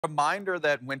Reminder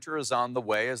that winter is on the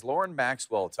way, as Lauren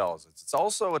Maxwell tells us. It's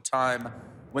also a time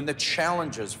when the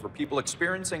challenges for people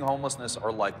experiencing homelessness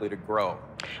are likely to grow.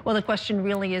 Well, the question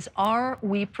really is, are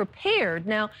we prepared?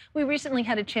 Now, we recently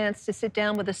had a chance to sit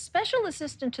down with a special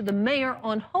assistant to the mayor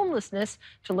on homelessness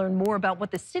to learn more about what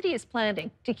the city is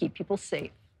planning to keep people safe.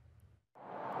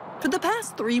 For the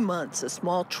past 3 months, a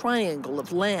small triangle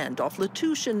of land off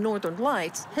Latouche and Northern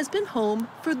Lights has been home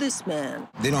for this man.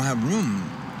 They don't have room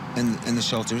in the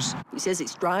shelters. He says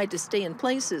he's tried to stay in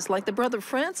places like the Brother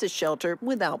Francis shelter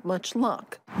without much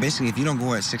luck. Basically, if you don't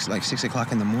go at 6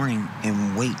 o'clock in the morning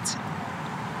and wait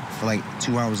for like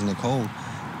 2 hours in the cold,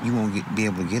 you won't be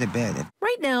able to get a bed.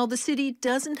 Right now, the city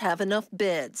doesn't have enough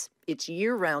beds. Its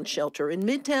year-round shelter in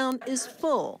Midtown is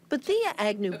full. But Thea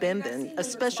Agnew-Bembin, a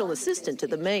special assistant to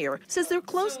the mayor, says they're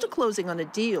close to closing on a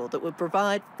deal that would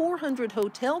provide 400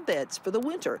 hotel beds for the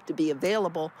winter to be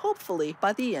available, hopefully,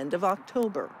 by the end of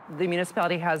October. The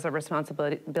municipality has a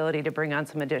responsibility to bring on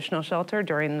some additional shelter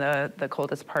during the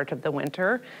coldest part of the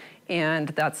winter. And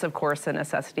that's, of course, a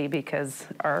necessity because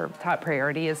our top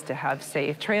priority is to have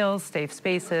safe trails, safe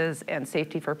spaces, and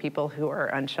safety for people who are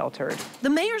unsheltered. The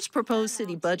mayor's proposed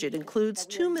city budget includes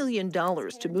 $2 million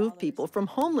to move people from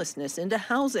homelessness into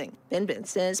housing. Bembin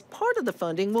says part of the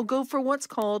funding will go for what's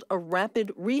called a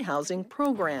rapid rehousing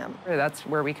program. That's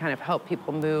where we kind of help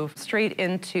people move straight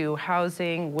into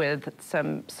housing with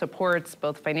some supports,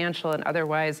 both financial and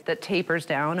otherwise, that tapers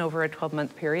down over a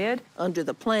 12-month period. Under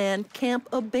the plan, camp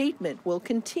abatement will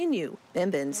continue.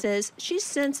 Bembin says she's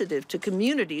sensitive to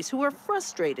communities who are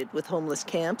frustrated with homeless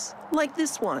camps, like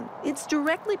this one. It's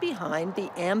directly behind the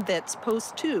AmVets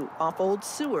Post 2 off Old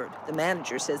Seward. The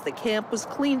manager says the camp was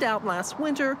cleaned out last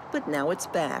winter, but now it's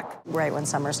back. Right when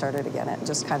summer started again, it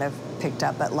just kind of picked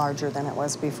up, but larger than it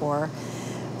was before.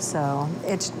 So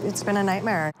it's been a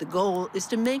nightmare. The goal is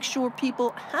to make sure people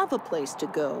have a place to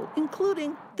go,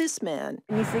 including this man.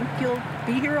 You think you'll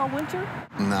be here all winter?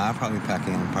 No, I'll probably pack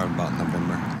in probably about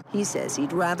November. He says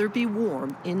he'd rather be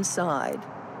warm inside.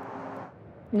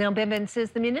 Now, Bembin says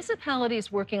the municipality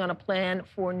is working on a plan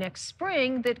for next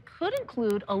spring that could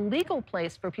include a legal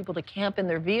place for people to camp in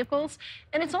their vehicles.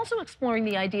 And it's also exploring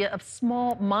the idea of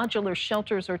small modular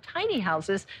shelters or tiny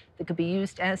houses that could be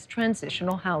used as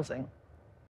transitional housing.